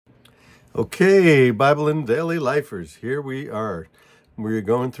Okay, Bible and Daily Lifers, here we are. We're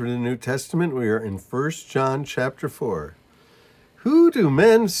going through the New Testament. We are in 1 John chapter 4. Who do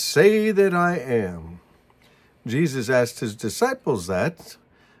men say that I am? Jesus asked his disciples that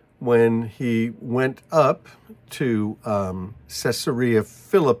when he went up to Caesarea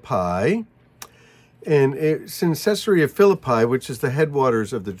Philippi. And it's in Caesarea Philippi, which is the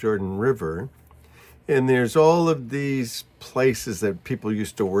headwaters of the Jordan River. And there's all of these places that people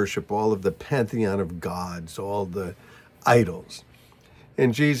used to worship, all of the pantheon of gods, all the idols.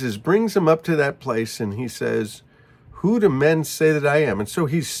 And Jesus brings them up to that place and he says, who do men say that I am? And so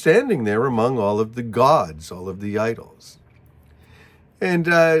he's standing there among all of the gods, all of the idols. And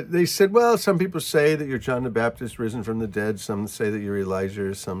they said, well, some people say that you're John the Baptist risen from the dead. Some say that you're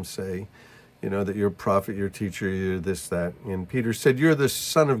Elijah. Some say, that you're a prophet, you're a teacher, you're this, that. And Peter said, you're the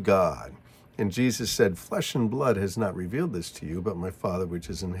Son of God. And Jesus said, flesh and blood has not revealed this to you, but my Father which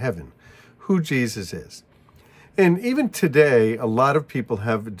is in heaven, who Jesus is. And even today, a lot of people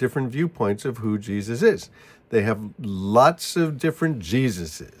have different viewpoints of who Jesus is. They have lots of different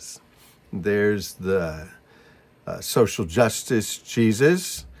Jesuses. There's the social justice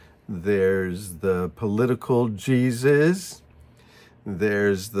Jesus. There's the political Jesus.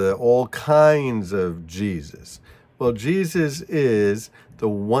 There's the all kinds of Jesus. Well, Jesus is the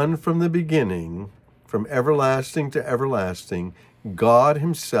one from the beginning, from everlasting to everlasting, God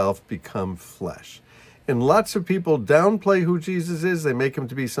himself become flesh. And lots of people downplay who Jesus is. They make him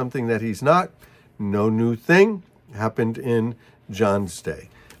to be something that he's not. No new thing happened in John's day.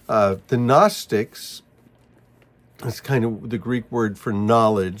 The Gnostics, it's kind of the Greek word for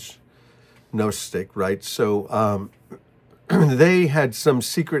knowledge, gnostic, right? So they had some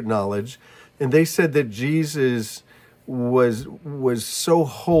secret knowledge, and they said that Jesus was so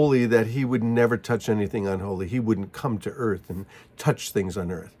holy that he would never touch anything unholy. He wouldn't come to earth and touch things on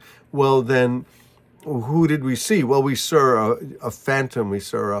earth. Well, then, who did we see? Well, we saw a phantom. We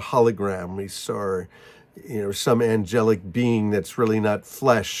saw a hologram. We saw, some angelic being that's really not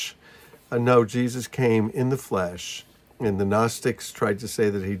flesh. No, Jesus came in the flesh, and the Gnostics tried to say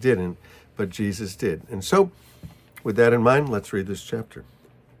that he didn't, but Jesus did. And so, with that in mind, let's read this chapter.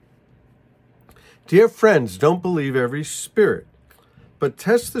 Dear friends, don't believe every spirit, but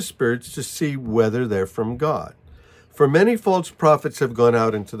test the spirits to see whether they're from God. For many false prophets have gone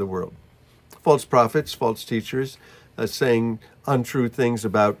out into the world. False prophets, false teachers, saying untrue things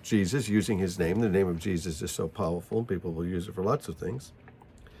about Jesus, using his name. The name of Jesus is so powerful, people will use it for lots of things.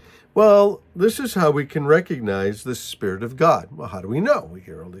 Well, this is how we can recognize the Spirit of God. Well, how do we know? We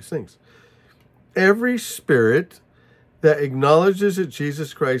hear all these things. Every spirit that acknowledges that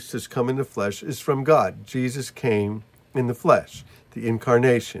Jesus Christ has come in the flesh is from God. Jesus came in the flesh, the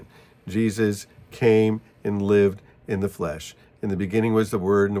incarnation. Jesus came and lived in the flesh. In the beginning was the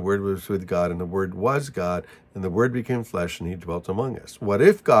Word, and the Word was with God, and the Word was God, and the Word became flesh, and he dwelt among us. What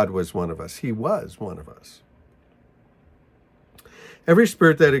if God was one of us? He was one of us. Every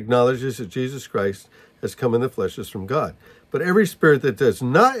spirit that acknowledges that Jesus Christ has come in the flesh is from God. But every spirit that does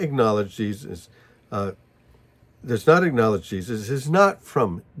not acknowledge Jesus is not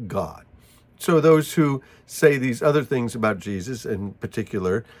from God. So those who say these other things about Jesus, in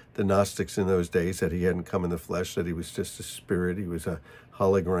particular the Gnostics in those days, that he hadn't come in the flesh, that he was just a spirit, he was a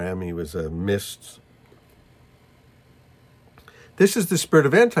hologram, he was a mist. This is the spirit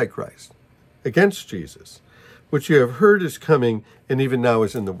of Antichrist against Jesus, which you have heard is coming and even now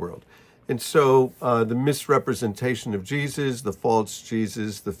is in the world. And so the misrepresentation of Jesus, the false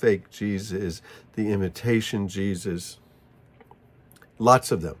Jesus, the fake Jesus, the imitation Jesus, lots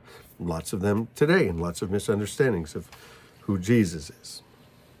of them today, and lots of misunderstandings of who Jesus is.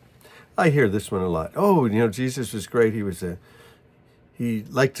 I hear this one a lot. Oh, Jesus was great. He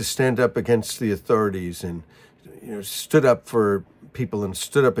liked to stand up against the authorities and stood up for people and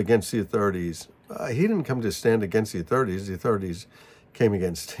stood up against the authorities. He didn't come to stand against the authorities. The authorities came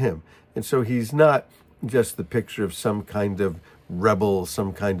against him. And so he's not just the picture of some kind of rebel,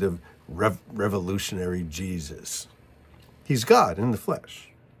 some kind of revolutionary Jesus. He's God in the flesh.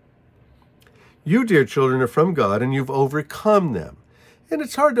 You, dear children, are from God, and you've overcome them. And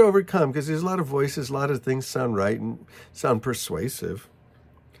it's hard to overcome because there's a lot of voices, a lot of things sound right and sound persuasive.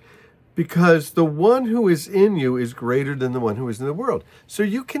 Because the one who is in you is greater than the one who is in the world. So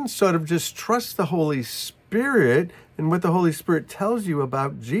you can sort of just trust the Holy Spirit and what the Holy Spirit tells you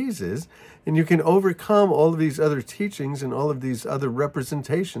about Jesus, and you can overcome all of these other teachings and all of these other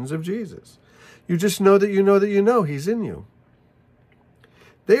representations of Jesus. You just know that you know that you know he's in you.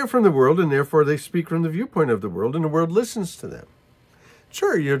 They are from the world, and therefore they speak from the viewpoint of the world, and the world listens to them.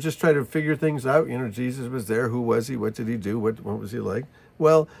 Sure, just try to figure things out. Jesus was there. Who was he? What did he do? What was he like?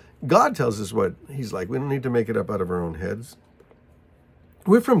 Well, God tells us what he's like. We don't need to make it up out of our own heads.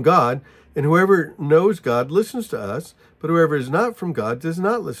 We're from God, and whoever knows God listens to us, but whoever is not from God does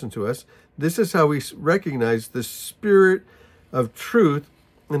not listen to us. This is how we recognize the spirit of truth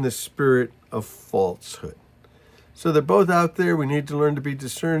and the spirit of falsehood. So they're both out there. We need to learn to be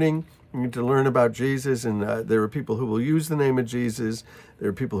discerning. We need to learn about Jesus, and there are people who will use the name of Jesus. There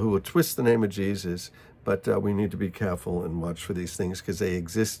are people who will twist the name of Jesus, but we need to be careful and watch for these things because they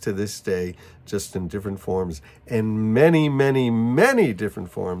exist to this day, just in different forms, and many, many, many different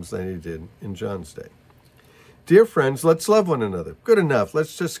forms than he did in John's day. Dear friends, let's love one another. Good enough.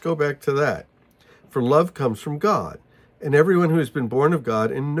 Let's just go back to that. For love comes from God, and everyone who has been born of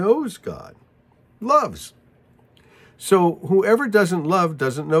God and knows God loves. So whoever doesn't love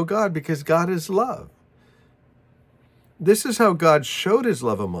doesn't know God, because God is love. This is how God showed his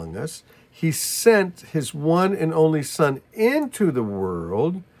love among us. He sent his one and only Son into the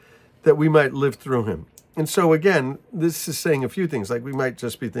world that we might live through him. And so again, this is saying a few things. Like we might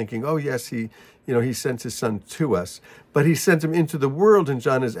just be thinking, oh yes, he sent his Son to us, but he sent him into the world. And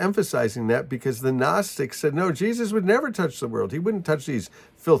John is emphasizing that because the Gnostics said, no, Jesus would never touch the world. He wouldn't touch these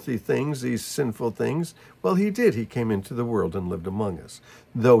filthy things, these sinful things. Well, he did. He came into the world and lived among us,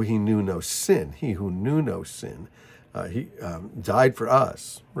 though he knew no sin. He who knew no sin, he died for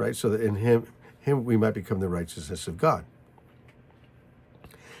us, right? So that in him we might become the righteousness of God.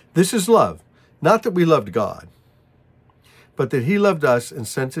 This is love. Not that we loved God, but that he loved us and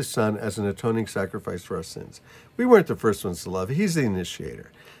sent his Son as an atoning sacrifice for our sins. We weren't the first ones to love. He's the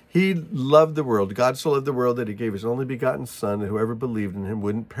initiator. He loved the world. God so loved the world that he gave his only begotten Son, that whoever believed in him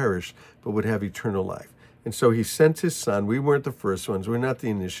wouldn't perish, but would have eternal life. And so he sent his Son. We weren't the first ones. We're not the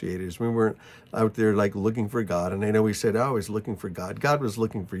initiators. We weren't out there like looking for God. And I know we said, oh, he's looking for God. God was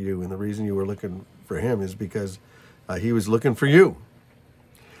looking for you. And the reason you were looking for him is because he was looking for you.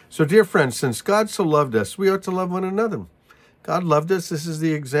 So, dear friends, since God so loved us, we ought to love one another. God loved us. This is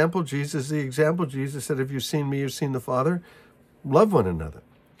the example. Jesus is the example. Jesus said, if you've seen me, you've seen the Father. Love one another.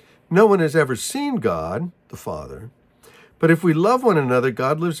 No one has ever seen God, the Father. But if we love one another,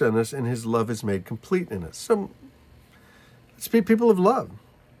 God lives in us, and his love is made complete in us. So let's be people of love.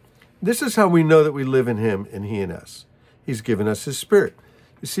 This is how we know that we live in him and he in us. He's given us his Spirit.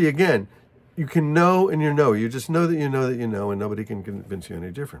 You see, again, you can know and you know. You just know that you know that you know, and nobody can convince you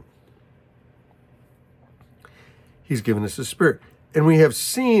any different. He's given us the Spirit. And we have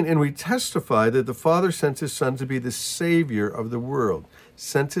seen and we testify that the Father sent his Son to be the Savior of the world.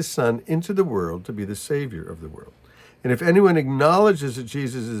 Sent his Son into the world to be the Savior of the world. And if anyone acknowledges that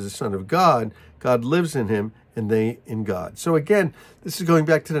Jesus is the Son of God, God lives in him and they in God. So again, this is going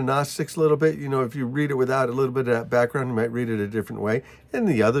back to the Gnostics a little bit. You know, if you read it without a little bit of that background, you might read it a different way. And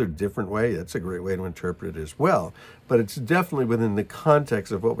the other different way, that's a great way to interpret it as well. But it's definitely within the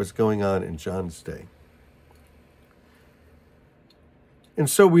context of what was going on in John's day. And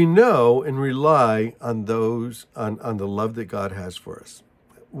so we know and rely on those, on the love that God has for us.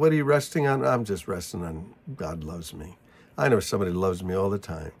 What are you resting on? I'm just resting on God loves me. I know somebody loves me all the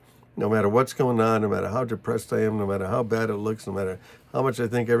time. No matter what's going on, no matter how depressed I am, no matter how bad it looks, no matter how much I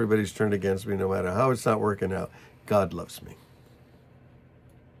think everybody's turned against me, no matter how it's not working out, God loves me.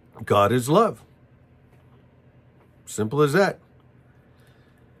 God is love. Simple as that.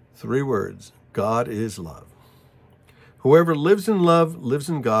 3 words. God is love. Whoever lives in love lives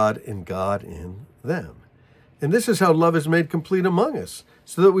in God and God in them. And this is how love is made complete among us,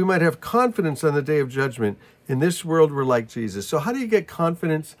 so that we might have confidence on the day of judgment. In this world, we're like Jesus. So how do you get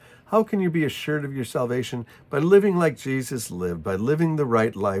confidence? How can you be assured of your salvation? By living like Jesus lived, by living the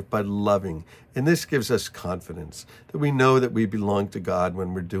right life, by loving. And this gives us confidence that we know that we belong to God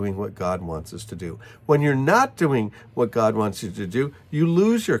when we're doing what God wants us to do. When you're not doing what God wants you to do, you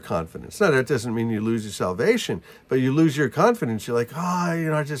lose your confidence. Now, that doesn't mean you lose your salvation, but you lose your confidence. You're like,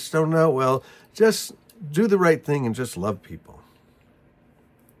 I just don't know. Well, just do the right thing and just love people.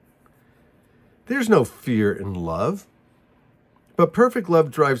 There's no fear in love. But perfect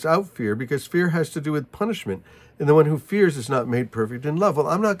love drives out fear, because fear has to do with punishment. And the one who fears is not made perfect in love. Well,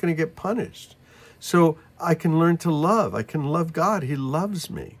 I'm not going to get punished. So I can learn to love. I can love God. He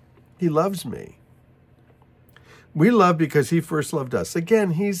loves me. He loves me. We love because he first loved us.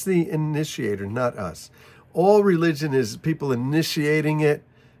 Again, he's the initiator, not us. All religion is people initiating it.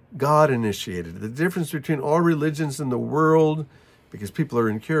 God initiated it. The difference between all religions in the world, because people are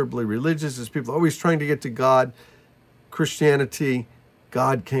incurably religious, is people always trying to get to God. Christianity,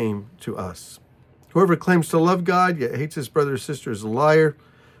 God came to us. Whoever claims to love God yet hates his brother or sister is a liar.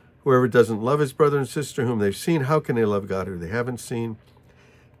 Whoever doesn't love his brother and sister whom they've seen, how can they love God who they haven't seen?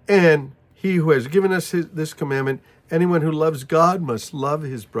 And He who has given us this commandment, anyone who loves God must love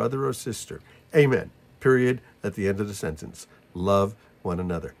his brother or sister. Amen. Period. At the end of the sentence. Love one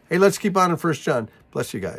another. Hey, let's keep on in 1 John. Bless you guys.